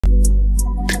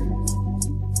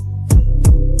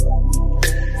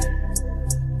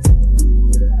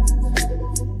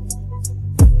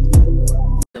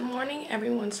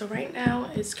everyone. So right now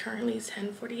it's currently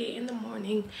 10:48 in the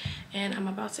morning and I'm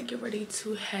about to get ready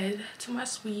to head to my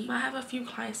suite. I have a few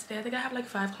clients today. I think I have like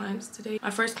 5 clients today.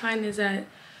 My first client is at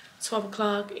 12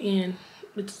 o'clock and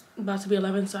it's about to be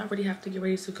 11, so I already have to get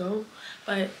ready to go.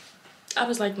 But I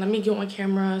was like, let me get on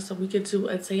camera so we could do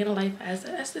a day in the life as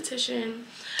an esthetician.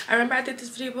 I remember I did this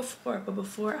video before, but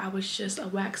before I was just a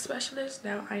wax specialist.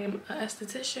 Now I am an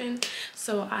esthetician,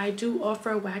 so I do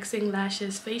offer waxing,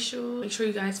 lashes, facial. Make sure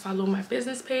you guys follow my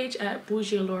business page at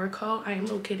𝐂𝐭𝐚𝐲. I am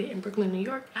located in Brooklyn, New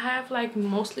York. I have like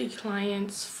mostly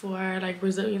clients for like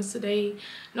Brazilians today.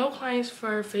 No clients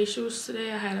for facials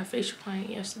today. I had a facial client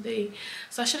yesterday,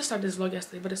 so I should have started this vlog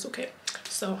yesterday, but it's okay.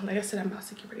 So like I said, I'm about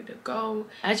to get ready to go.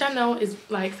 As y'all know, it's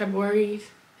like February.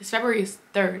 It's February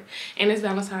 3rd and it's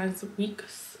Valentine's week,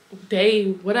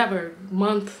 day, whatever,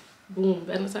 month, boom,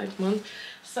 Valentine's month.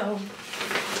 So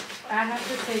I have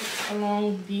to take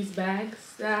along these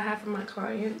bags that I have for my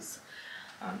clients.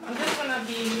 I'm just gonna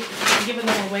be giving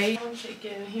them away. I'm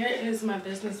shaking. Here is my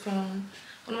business phone.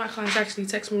 One of my clients actually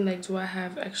texted me like, do I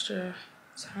have extra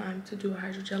time to do a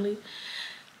hydrogel?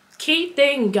 Key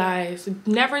thing, guys,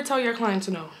 never tell your clients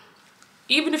no.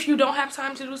 Even if you don't have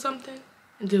time to do something,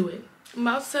 do it. I'm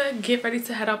about to get ready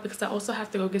to head out because I also have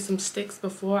to go get some sticks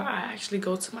before I actually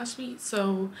go to my suite.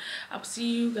 So I'll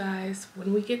see you guys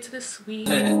when we get to the suite.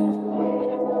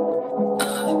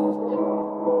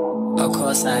 Of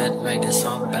course I had to make this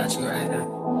song about you right now.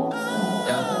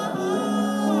 Yeah.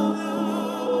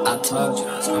 I told you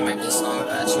I was gonna make this song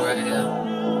about you right here.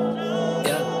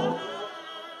 Yeah.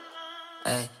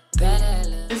 Hey.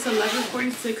 It's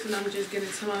 11:46 and I'm just getting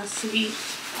to my suite.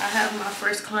 I have my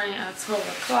first client at 12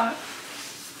 o'clock.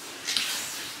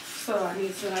 So I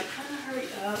need to like kind of hurry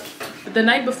up. The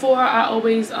night before I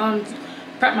always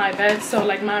prep my bed. So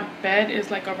like my bed is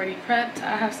like already prepped.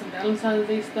 I have some Valentine's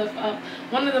Day stuff up.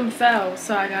 One of them fell,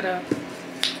 so I gotta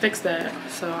fix that.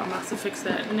 So I'm about to fix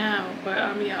that now.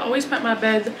 But yeah, I always prep my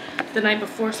bed the night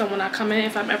before, so when I come in,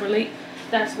 if I'm ever late,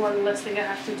 that's one less thing I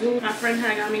have to do. My friend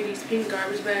had got me these pink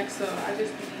garbage bags, so I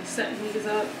just be setting these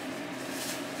up,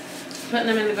 putting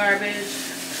them in the garbage.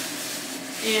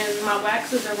 And my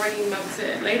wax is already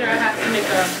melted. Later I have to make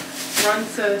a run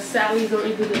to Sally's or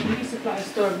into the beauty supply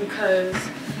store because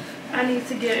I need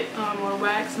to get more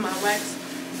wax. My wax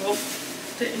both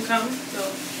didn't come,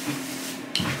 so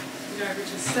the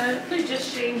garbage is set. I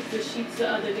just changed the sheets the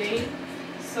other day,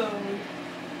 so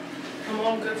I'm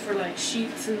all good for like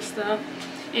sheets and stuff.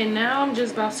 And now I'm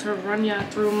just about to run y'all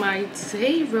through my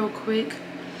day real quick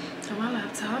on my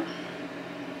laptop.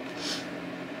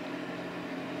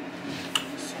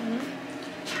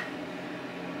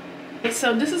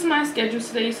 So this is my schedule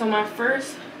today. So my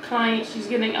first client, she's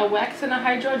getting a wax and a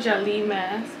hydrogel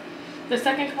mask. The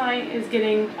second client is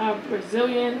getting a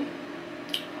Brazilian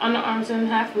underarms and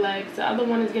half legs. The other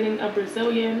one is getting a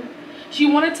Brazilian. She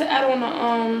wanted to add on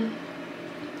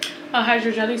a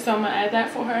hydrogel, so I'm gonna add that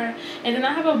for her. And then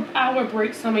I have an hour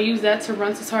break, so I'm gonna use that to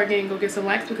run to Target and go get some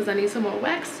wax because I need some more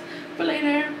wax for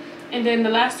later. And then the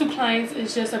last 2 clients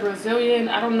is just a Brazilian.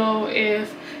 I don't know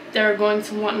if they're going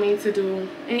to want me to do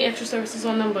any extra services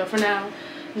on them, but for now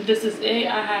this is it.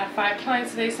 I have 5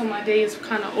 clients today, so my day is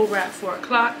kind of over at 4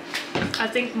 o'clock. I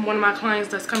think one of my clients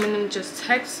that's coming in just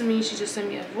texted me. She just sent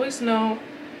me a voice note,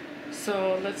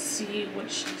 so let's see what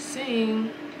she's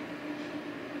saying.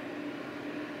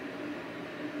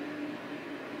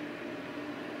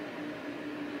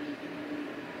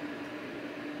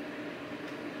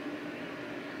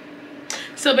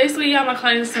 So basically, y'all, my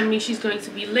client is telling me she's going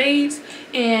to be late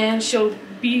and she'll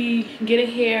be getting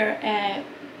here at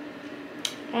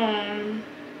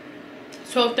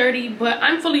 12:30, but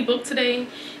I'm fully booked today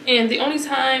and the only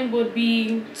time would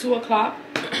be 2 o'clock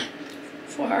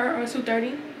for her, or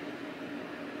 2:30.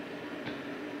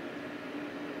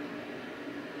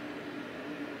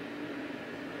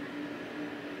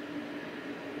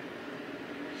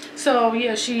 So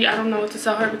yeah, I don't know what to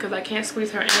tell her because I can't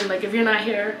squeeze her in. Like, if you're not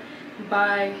here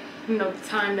by, you know, the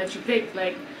time that you pick,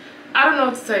 like, I don't know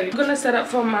what to tell you. I'm gonna set up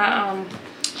for my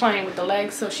client with the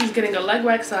legs. So she's getting a leg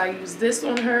wax, so I use this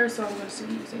on her, so I'm gonna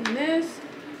be using this,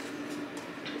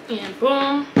 and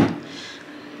boom,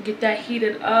 get that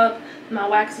heated up. My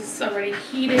wax is already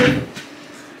heated.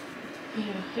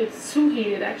 Yeah, it's too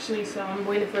heated actually, so I'm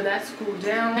waiting for that to cool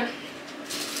down.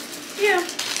 Yeah,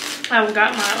 I've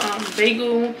got my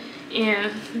bagel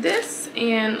and this,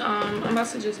 and I'm about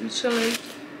to just be chilling.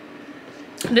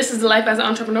 This is the life as an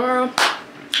entrepreneur.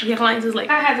 Your clients is like,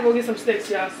 I had to go get some sticks,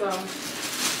 y'all, so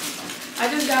I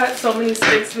just got so many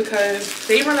sticks because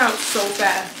they run out so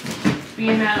fast.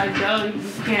 Being that a gel, you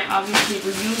can't obviously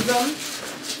reuse them,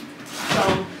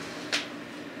 so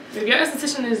If your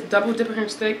esthetician is double dipping her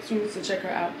sticks, you need to check her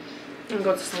out and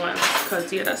go to someone else,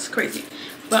 because yeah, that's crazy.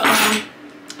 But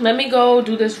let me go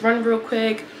do this run real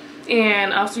quick,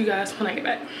 and I'll see you guys when I get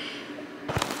back.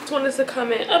 Just wanted to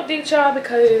come and update y'all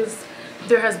because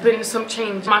there has been some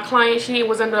change. My client, she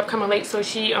was ended up coming late, so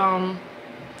she you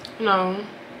know,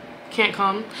 can't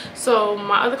come. So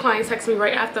my other client texted me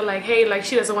right after, like, hey, like,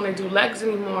 she doesn't want to do legs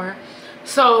anymore.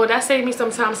 So that saved me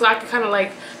some time, so I could kind of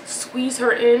like squeeze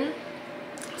her in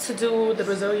to do the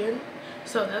Brazilian.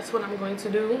 So that's what I'm going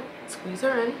to do, squeeze her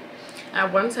in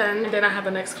at 110, and then I have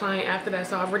the next client after that.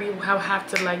 So I already have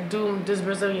to like do this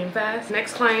Brazilian fast.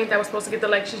 Next client that was supposed to get the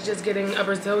legs, she's just getting a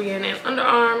Brazilian and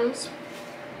underarms,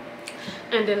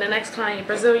 and then the next client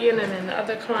Brazilian, and then the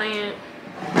other client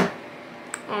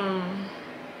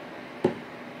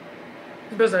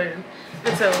Brazilian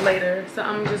until later. So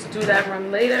I'm gonna just do that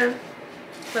run later,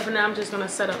 but for now I'm just gonna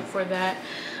set up for that.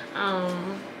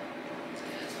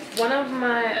 One of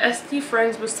my ST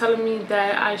friends was telling me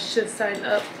that I should sign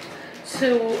up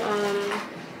to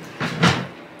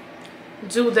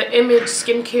do the Image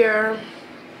Skincare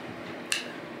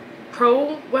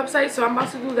Pro website. So I'm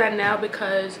about to do that now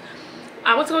because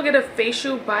I was gonna get a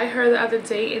facial by her the other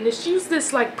day, and she used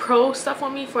this like pro stuff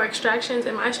on me for extractions,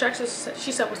 and my extractions,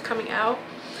 she said, was coming out.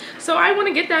 So I want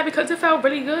to get that because it felt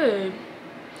really good.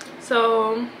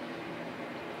 So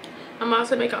I'm about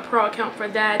to make a pro account for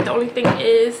that. The only thing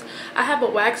is I have a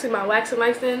waxing, my waxing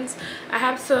license. I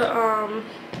have to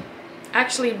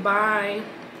actually buy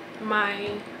my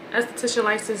esthetician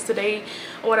license today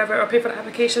or whatever, or pay for the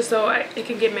application so it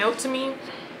can get mailed to me.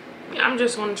 I'm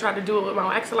just going to try to do it with my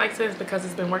waxing license because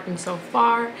it's been working so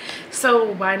far.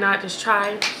 So why not just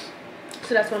try?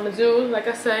 So that's what I'm going to do. Like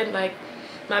I said, like,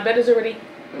 my bed is already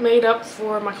made up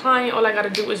for my client. All I got to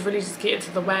do is really just get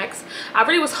into the wax. I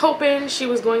really was hoping she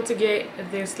was going to get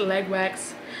this leg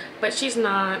wax, but she's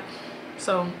not.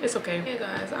 So it's okay. Hey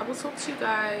guys, I will talk to you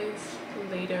guys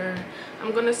later.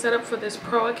 I'm going to set up for this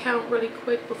pro account really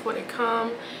quick before they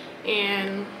come.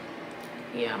 And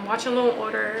yeah, I'm watching Law &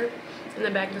 Order in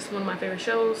the back. This is one of my favorite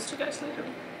shows. See you guys later.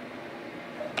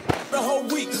 The whole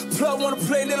week, plug wanna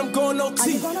play, then I'm going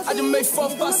OT. I just made 4,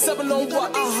 5, 7 on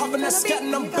what? I hop in that scat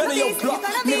and I'm betting your block.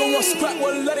 Nigga want scrap,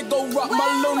 well let it go rock.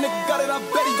 My little nigga got it, I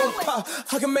bet he gon' pop.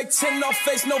 I can make 10 off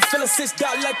face, no feeling. 6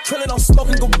 got like krillin', I'm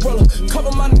smoking gorilla.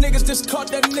 Cover my niggas, just caught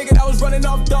that nigga that was running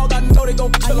off dog. I know they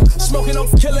gon' kill him. Smoking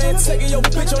on killer and taking your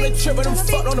bitch on the trip, and them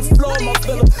fucked on the floor of my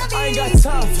villa. I ain't got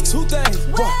time for 2 things.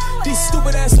 What? These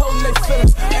stupid ass hoes and they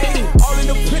feelings. Ain't all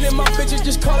independent, my bitches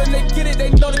just callin', they get it.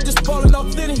 They know they just ballin'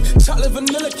 off Diddy. Chocolate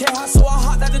vanilla can't hot, so I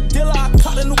hopped out the dealer. I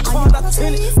caught a new car and I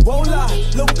tinted. Won't lie,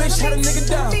 little bitch had a nigga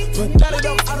down, but now that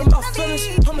I'm out of my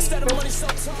feelings, I'ma start the money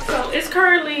sometime. So it's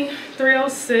currently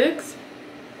 3:06,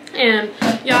 and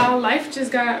y'all, life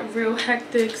just got real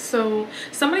hectic. So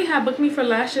somebody had booked me for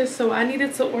lashes, so I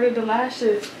needed to order the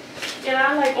lashes, and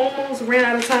I like almost ran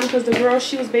out of time because the girl,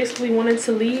 she was basically wanting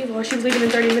to leave, or she was leaving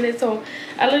in 30 minutes. So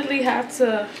I literally have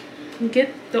to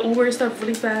get the Uber and stuff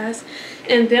really fast.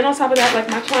 And then on top of that, like,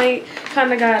 my client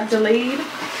kind of got delayed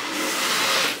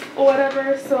or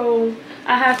whatever, so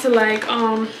I had to like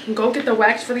go get the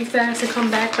wax really fast and come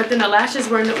back. But then the lashes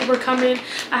were in the Uber coming.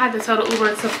 I had to tell the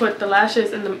Uber to put the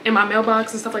lashes in my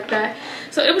mailbox and stuff like that.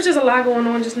 So it was just a lot going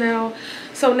on just now.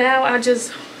 So now I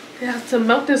just have to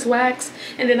melt this wax,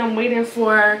 and then I'm waiting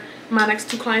for my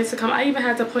next 2 clients to come. I even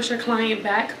had to push a client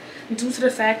back due to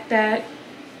the fact that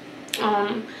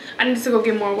I needed to go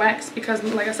get more wax because,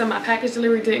 like I said, my package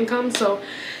delivery didn't come. So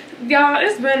y'all,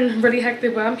 it's been really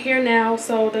hectic, but I'm here now.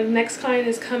 So the next client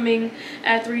is coming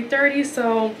at 3:30,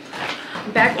 so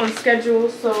back on schedule.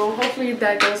 So hopefully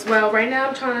that goes well. Right now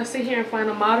I'm trying to sit here and find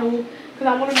a model because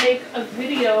I want to make a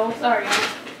video. Sorry y'all,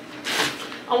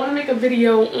 I want to make a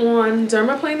video on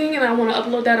dermaplaning, and I want to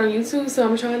upload that on YouTube. So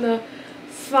I'm trying to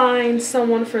find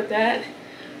someone for that.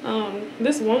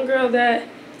 This one girl that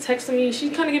texting me,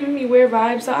 she's kind of giving me weird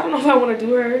vibes, so I don't know if I want to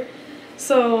do her.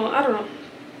 So I don't know,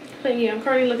 but yeah, I'm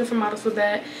currently looking for models for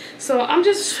that. So I'm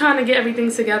just trying to get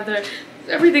everything together.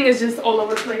 Everything is just all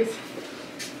over the place.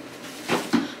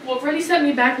 What really set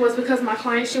me back was because my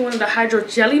client, she wanted a hydro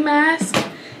jelly mask,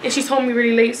 and she told me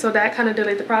really late, so that kind of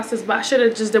delayed the process. But I should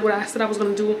have just did what I said I was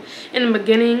going to do in the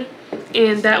beginning,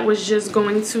 and that was just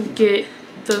going to get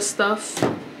the stuff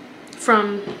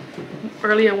from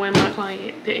earlier when my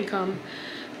client didn't come.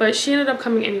 But she ended up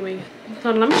coming anyway. So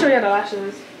let me show you the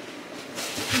lashes.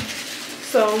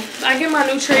 So I get my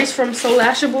new trays from So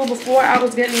Lashable. Before I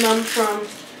was getting them from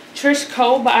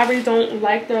𝐶𝐻, but I really don't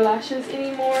like their lashes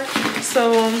anymore.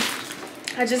 So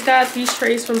I just got these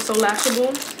trays from So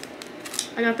Lashable.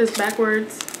 I got this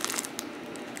backwards.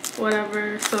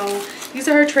 whatever. So these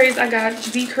are her trades. I got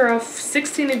D curl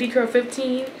 16 and D curl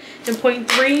 15 and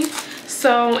 0.3.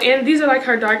 So, and these are like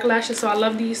her dark lashes, so I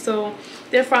love these. So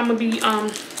therefore I'm gonna be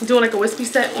doing like a wispy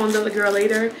set on the girl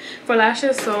later for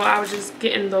lashes. So I was just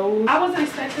getting those. I wasn't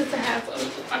expecting to have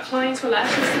a client for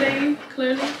lashes today,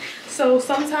 clearly. So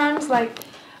sometimes like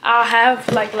I'll have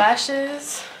like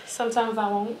lashes, sometimes I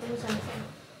won't.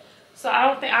 So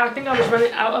I think I was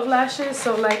running out of lashes.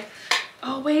 So like,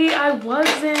 oh wait, I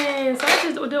wasn't. So I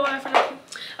just did what I forgot.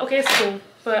 Okay, it's cool.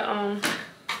 But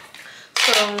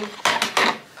so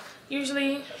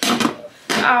usually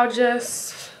I'll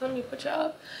just, let me put you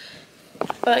up.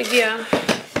 But yeah,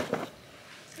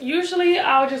 usually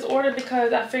I'll just order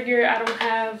because I figure I don't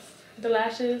have the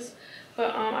lashes.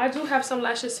 But I do have some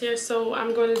lashes here, so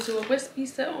I'm going to do a wispy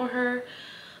set on her.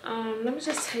 Let me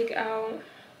just take out.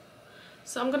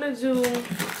 So I'm going to do,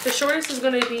 the shortest is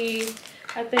going to be,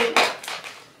 I think,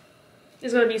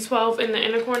 it's going to be 12 in the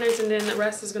inner corners, and then the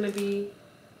rest is going to be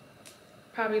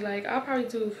probably like, I'll probably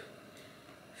do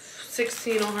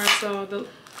 16 on her. So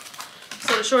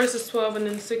the shortest is 12 and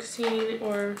then 16,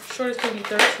 or shortest can be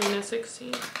 13 and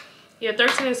 16. Yeah,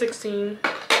 13 and 16.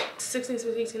 16,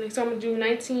 17, 18. So I'm gonna do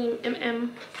 19 mm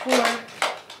for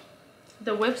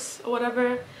the whips or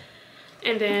whatever,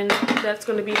 and then that's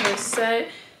gonna be her set.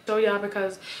 Show y'all,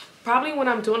 because probably when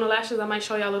I'm doing the lashes I might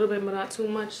show y'all a little bit but not too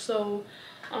much. So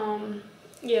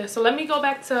yeah, so let me go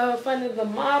back to finding the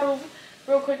model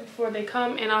real quick before they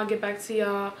come, and I'll get back to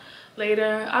y'all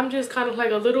later. I'm just kind of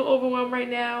like a little overwhelmed right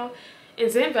now,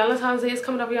 and then Valentine's Day is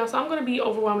coming up, y'all, so I'm gonna be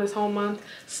overwhelmed this whole month.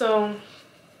 So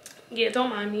yeah, don't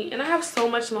mind me. And I have so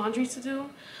much laundry to do.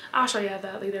 I'll show y'all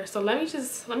that later. So let me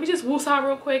just woosah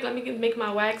real quick. Let me make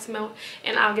my wax melt,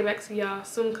 and I'll get back to y'all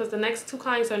soon, because the next 2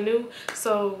 clients are new.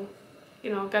 So, you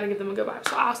know, gotta give them a good vibe.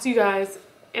 So I'll see you guys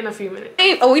in a few minutes.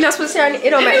 Hey, oh, we not supposed to say our name?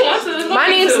 It don't matter. My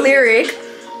name's Lyric.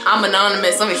 I'm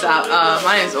anonymous. Let me stop.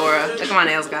 My name's Aura. Look at my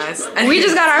nails, guys. We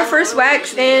just got our first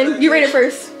wax, and you rate it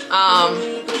first.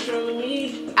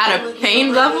 Out of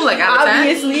pain level, like out of 10.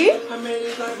 Obviously.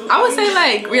 I would say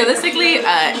like realistically,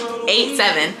 8,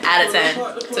 7 out of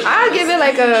 10. I'll give it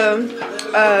like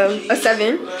a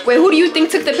 7. Wait, who do you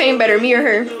think took the pain better, me or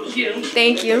her? You.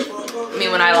 Thank you. I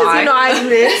mean, when I lie. You know I do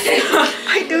this.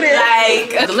 I do this.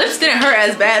 Like, the lips didn't hurt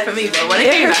as bad for me, but when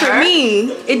it came hurt to for her,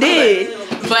 me, it did.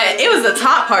 But it was the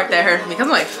top part that hurt me, because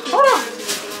I'm like, hold on.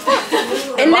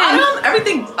 And bottom,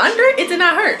 everything under it did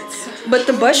not hurt. But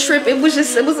the butt strip, it was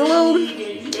a little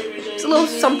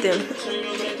something.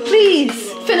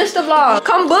 Please finish the vlog.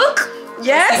 Come book.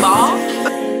 Yes. Ball.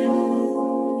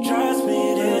 Trust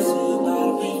me, this is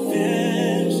about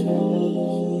revenge.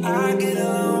 I get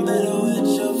along better with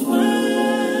your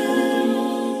friends.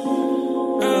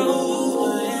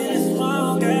 Oh, it's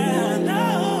wrong, I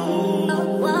know.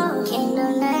 Can't do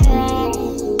nothing.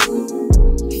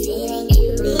 If it ain't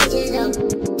you, we just don't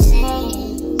say.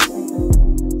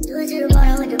 Do it to the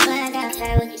bottom with the blind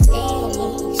outside what you say.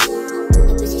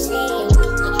 What you say.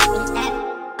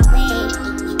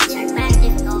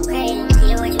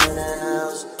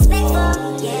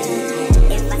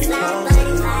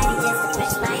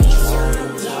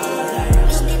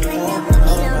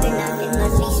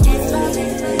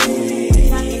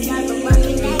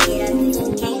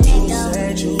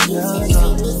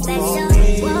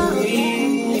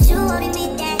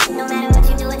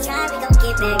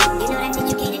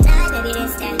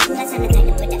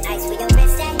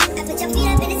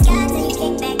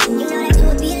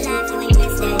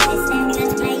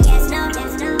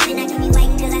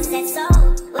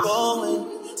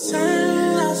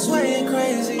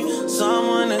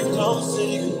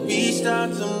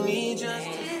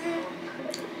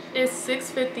 It's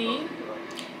 6:50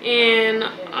 and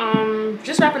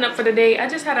just wrapping up for the day. I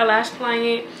just had a lash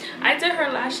client. I did her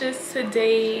lashes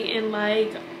today, and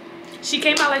like she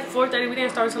came out like 4:30. We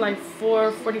didn't start till like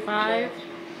 4:45,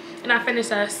 and I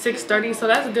finished at 6:30, so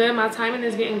that's good. My timing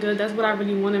is getting good. That's what I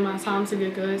really wanted, my time to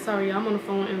get good. Sorry, I'm on the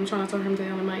phone and I'm trying to talk him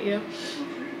down in my ear.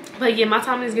 But yeah, my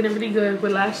timing is getting really good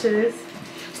with lashes.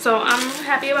 So I'm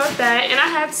happy about that. And I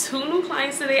had 2 new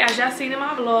clients today, as y'all seen in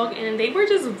my vlog, and they were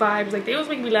just vibes. Like, they was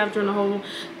making me laugh during the whole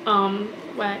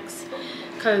wax,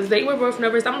 because they were both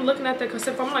nervous. I'm looking at the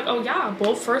concept, I'm like, oh y'all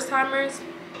both first timers.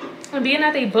 And being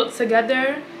that they booked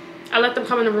together, I let them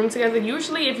come in the room together.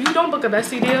 Usually if you don't book a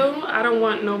bestie deal, I don't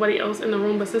want nobody else in the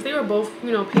room, but since they were both,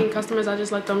 you know, paying customers, I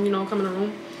just let them, you know, come in the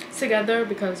room together,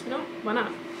 because, you know, why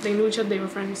not? They knew each other, they were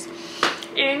friends.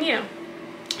 And yeah,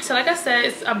 so like I said,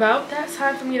 it's about that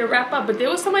time for me to wrap up. But there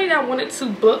was somebody that wanted to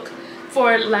book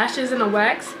for lashes and a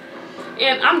wax,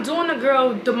 and I'm doing the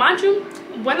girl, mind you,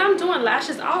 when I'm doing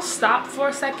lashes, I'll stop for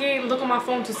a second, look on my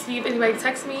phone to see if anybody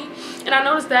texts me. And I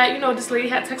noticed that, you know, this lady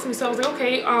had texted me, so I was like,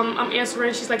 okay, I'm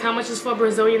answering. She's like, how much is for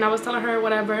Brazilian? I was telling her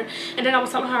whatever, and then I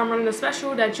was telling her I'm running a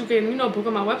special that you can, you know, book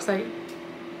on my website.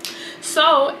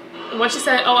 So when she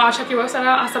said, oh, I'll check your website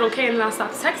out, I said okay, and then I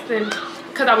stopped texting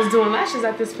because I was doing lashes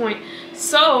at this point.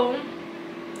 So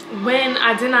when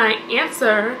I did not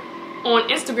answer on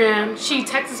Instagram, she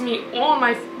texts me on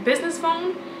my business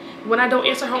phone. When I don't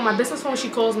answer her on my business phone, she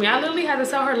calls me. I literally had to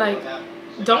tell her, like,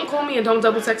 don't call me and don't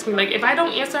double text me. Like, if I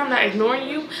don't answer, I'm not ignoring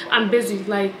you. I'm busy.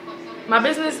 Like, my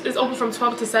business is open from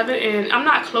 12 to 7 and I'm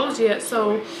not closed yet,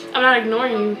 so I'm not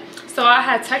ignoring you. So I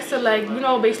had texted, like, you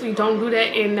know, basically don't do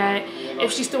that, and that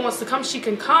if she still wants to come, she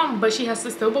can come, but she has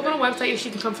to still book on the website if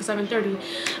she can come for 7:30.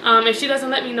 If she doesn't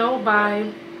let me know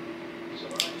by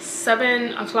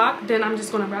 7 o'clock, then I'm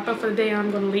just gonna wrap up for the day and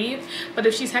I'm gonna leave. But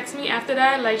if she texts me after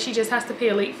that, like, she just has to pay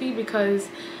a late fee because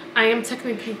I am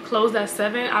technically closed at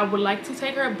 7. I would like to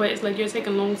take her, but it's like you're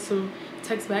taking long to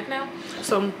text back now,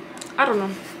 so I don't know.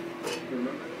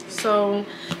 So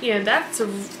yeah, that's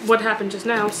what happened just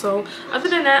now. So other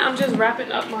than that, I'm just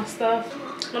wrapping up my stuff.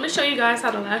 Let me show you guys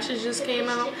how the lashes just came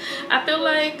out. I feel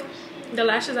like the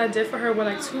lashes I did for her were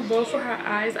like too bold for her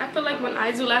eyes. I feel like when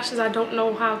I do lashes, I don't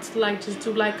know how to like just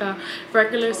do like a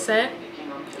regular set.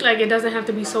 Like, it doesn't have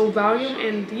to be so volume,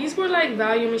 and these were like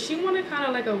volume, and she wanted kind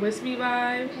of like a wispy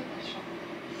vibe.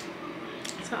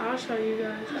 So I'll show you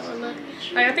guys how it looked.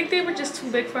 Like, I think they were just too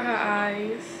big for her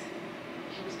eyes.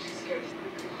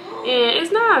 And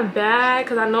it's not bad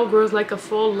because I know girls like a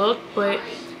full look, but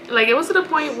like, it was to the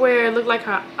point where it looked like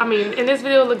her, I mean, in this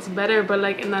video it looks better, but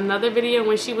like in another video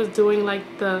when she was doing like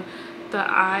the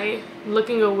eye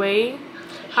looking away,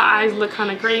 her eyes look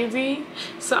kind of crazy.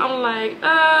 So I'm like,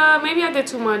 maybe I did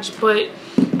too much. But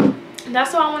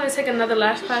that's why I want to take another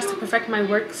lash class to perfect my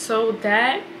work, so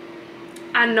that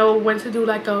I know when to do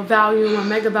like a volume, a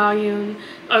mega volume,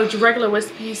 or regular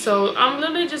wispy. So I'm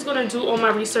literally just gonna do all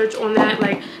my research on that,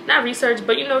 like, not research,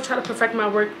 but, you know, try to perfect my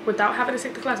work without having to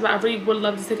take the class. But I really would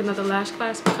love to take another lash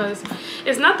class because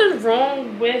there's nothing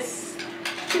wrong with,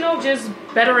 you know, just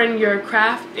bettering your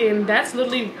craft, and that's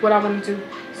literally what I want to do.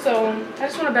 So I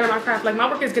just want to better my craft. Like, my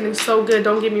work is getting so good,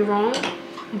 don't get me wrong,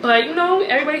 but, you know,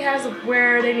 everybody has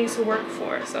where they need to work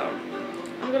for. So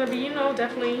I'm gonna be, you know,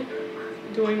 definitely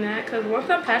doing that, because once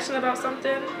I'm passionate about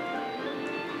something,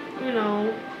 you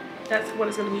know, that's what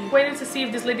it's gonna be. Waiting to see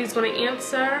if this lady's gonna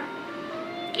answer,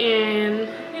 and,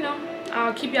 you know,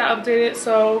 I'll keep y'all updated.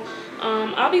 So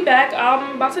I'll be back.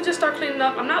 I'm about to just start cleaning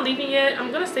up. I'm not leaving yet.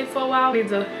 I'm gonna stay for a while. I need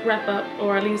to wrap up,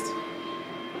 or at least,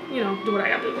 you know, do what I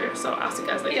gotta do here. So I'll see you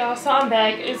guys later. Y'all, so I'm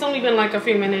back. It's only been like a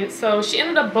few minutes. So she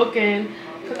ended up booking,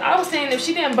 because I was saying if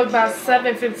she didn't book by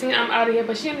 7:15, I'm out of here.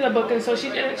 But she ended up booking, so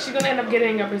she's gonna end up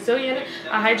getting a Brazilian,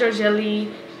 a hydro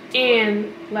jelly,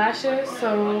 and lashes.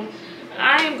 So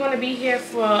I am gonna be here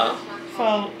for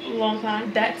a long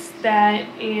time. That's that.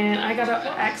 And I gotta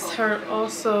ask her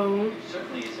also.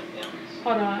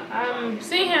 Hold on, I'm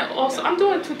sitting here also. I'm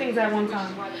doing two things at one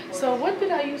time. So what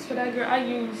did I use for that girl? I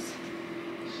used,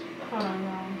 hold on,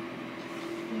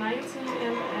 y'all, 19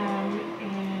 mm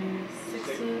and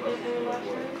 16 mm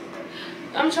lashes.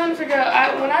 I'm trying to figure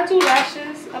out, when I do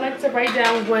lashes, I like to write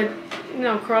down what, you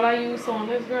know, curl I use. So on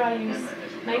this girl, I used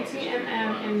 19 mm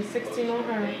and 16 on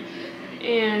her,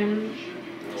 and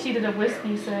she did a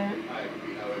wispy set.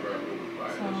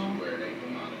 So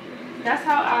that's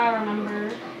how I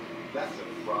remember.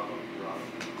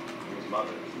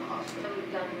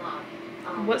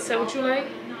 What set would you like?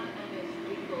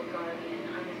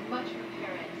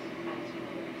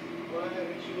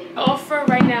 Offer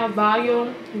right now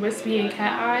volume, wispy, and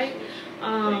cat eye.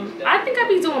 I think I'd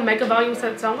be doing mega volume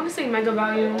sets, so I want to say mega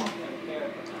volume.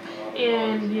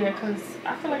 And yeah, because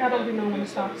I feel like I don't be knowing when to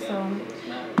stop. So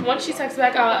once she texts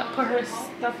back, I'll put her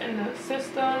stuff in the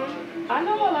system. I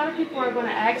know a lot of people are going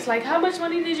to ask, like, how much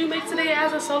money did you make today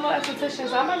as a solo esthetician?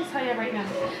 So I'm about to tell you right now.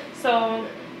 So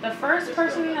the first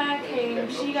person that came,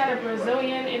 she got a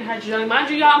Brazilian in her jelly. Mind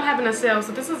you, y'all, I'm having a sale,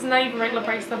 so this is not even regular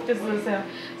price stuff. This is a sale.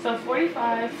 So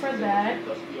 $45 for that.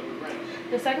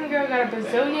 The second girl got a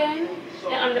Brazilian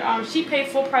and underarm. She paid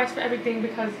full price for everything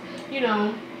because, you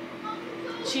know,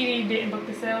 she didn't book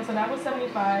the sale, so that was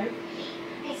 $75.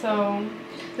 So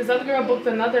this other girl booked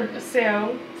another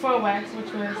sale for a wax,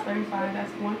 which was $35.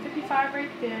 That's $155 right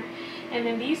there. And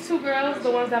then these two girls, the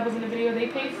ones that was in the video, they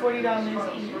paid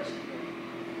 $40 each.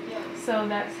 So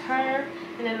that's her.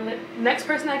 And then the next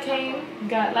person that came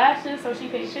got lashes, so she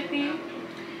paid $50.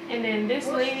 And then this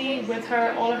lady, with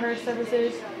her, all of her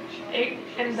services, it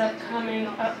ended up coming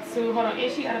up to, hold on,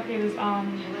 and she gotta pay this, I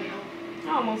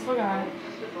almost forgot.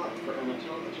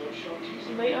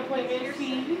 Late appointment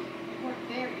fee.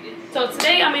 So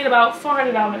today I made about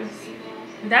 $400.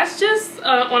 That's just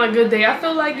on a good day. I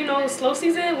feel like, you know, slow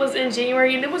season was in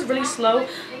January and it was really slow,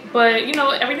 but you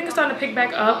know, everything is starting to pick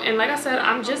back up. And like I said,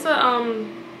 I'm just a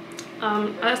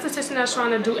esthetician that's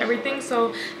trying to do everything.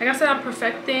 So like I said, I'm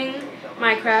perfecting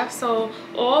my craft. So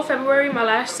all February my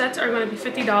lash sets are going to be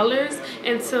 $50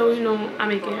 until, you know, I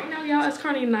make it. Right now, y'all, it's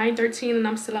currently 9:13 and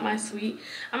I'm still at my suite.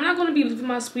 I'm not going to be leaving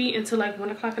my suite until like 1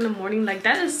 o'clock in the morning. Like,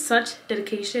 that is such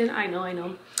dedication. I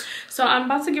know. So I'm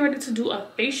about to get ready to do a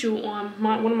facial on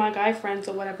one of my guy friends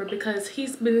or whatever, because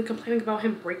he's been complaining about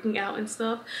him breaking out and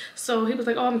stuff. So he was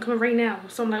like, oh, I'm coming right now.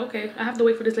 So I'm like, okay, I have to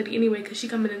wait for this lady anyway because she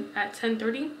coming in at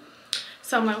 10:30.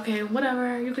 So I'm like, okay,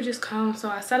 whatever, you could just come. So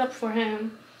I set up for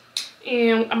him.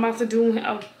 And I'm about to do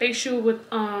a facial with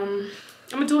I'm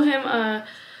gonna do him a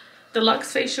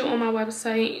deluxe facial on my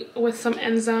website with some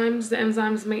enzymes. The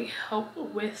enzymes may help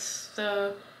with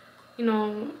the, you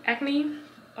know, acne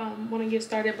when I get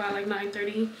started by like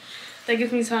 9:30. That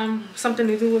gives me something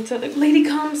to do until the lady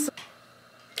comes.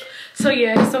 So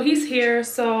yeah, so he's here.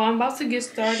 So I'm about to get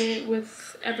started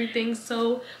with everything.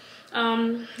 So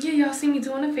yeah, y'all see me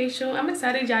doing a facial. I'm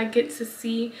excited y'all get to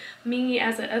see me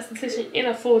as an esthetician in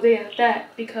a full day at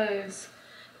that, because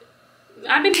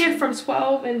I've been here from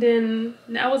 12 and then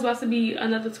now it's about to be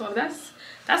another 12.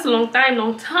 That's a long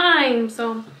time.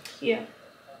 So yeah.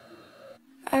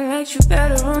 I liked you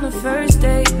better on the first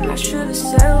date. I should have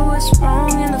said what's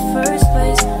wrong in the first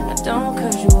place. I don't,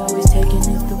 cause you always taking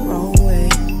it the wrong way.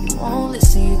 You won't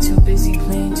listen, you're too busy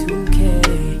playing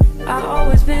 2K. I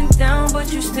always been down,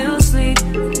 but you still sleep.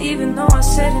 And even though I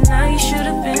said it, now you should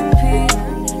have been peeved.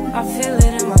 I feel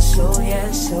it in my soul, yeah,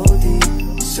 it's so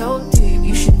deep.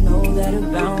 You should know that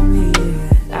about me.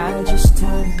 I just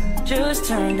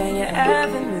turned down your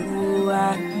avenue.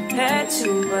 I had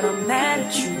to, but I'm mad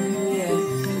at you, yeah.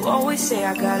 You always say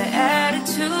I got an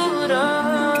attitude,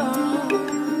 oh,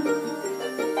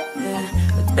 yeah.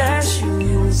 But that's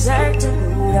you was acting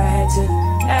rude. I had to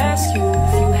ask you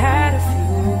if you had a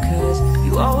few, cause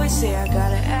you always say I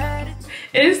got an attitude.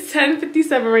 It's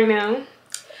 10:57 right now.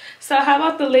 So how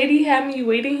about the lady had me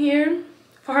waiting here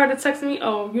for her to text me?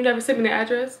 Oh, you never sent me the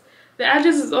address? The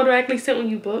address is automatically sent when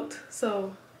you booked.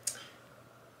 So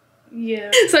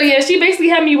yeah. So yeah, she basically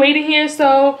had me waiting here.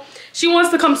 So she wants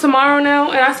to come tomorrow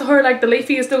now. And I told her like the late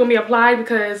fee is still gonna be applied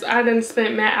because I done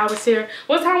spent mad hours here.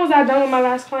 What time was I done with my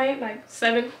last client? Like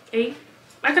 7, 8?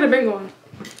 I could have been going.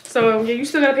 So yeah, you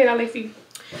still gotta pay that late fee.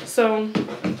 So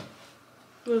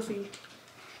we'll see.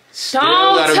 Still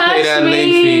Don't gotta touch pay that me.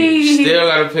 late fee. Still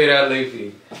gotta pay that late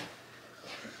fee.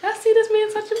 Y'all see this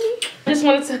man touching me? I just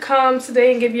wanted to come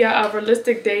today and give you a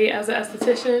realistic day as an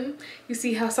esthetician. You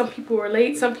see how some people were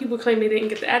late. Some people claim they didn't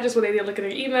get the address when they didn't look at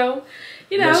their email.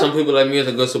 You know. Yeah, some people like me as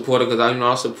a good supporter because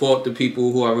I support the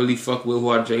people who I really fuck with, who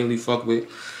I genuinely fuck with.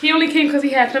 He only came because he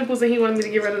had pimples and he wanted me to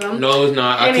get rid of them. No, it's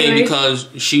not. Anyways. I came because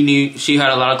she had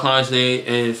a lot of clients there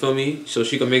and feel me, so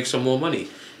she could make some more money.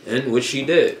 And which she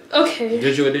did. Okay.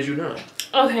 Did you or did you not?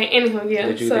 Okay, anyhow, yeah.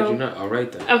 Did you not?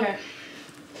 Alright then. Okay.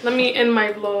 Let me end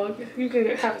my vlog. You can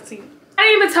have a seat. I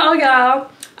didn't even tell y'all,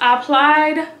 I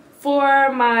applied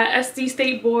for my SD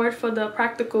State Board for the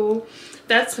practical.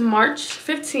 That's March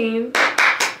 15th.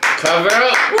 Cover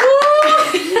up!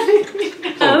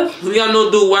 Who y'all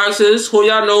know do waxes? Who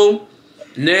y'all know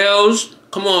nails?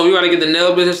 Come on, we gotta get the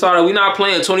nail business started. We not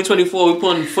playing 2024. We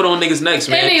putting foot on niggas' necks,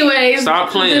 man. Anyways, stop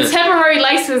playing. The temporary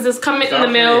license is coming in the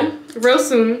mail real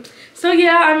soon. So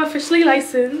yeah, I'm officially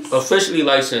licensed. Officially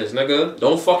licensed, nigga.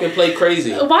 Don't fucking play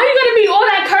crazy. Why you gotta be all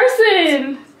that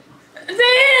cursing?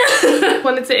 Damn.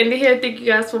 Wanted to end it here. Thank you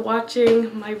guys for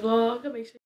watching my vlog. Make sure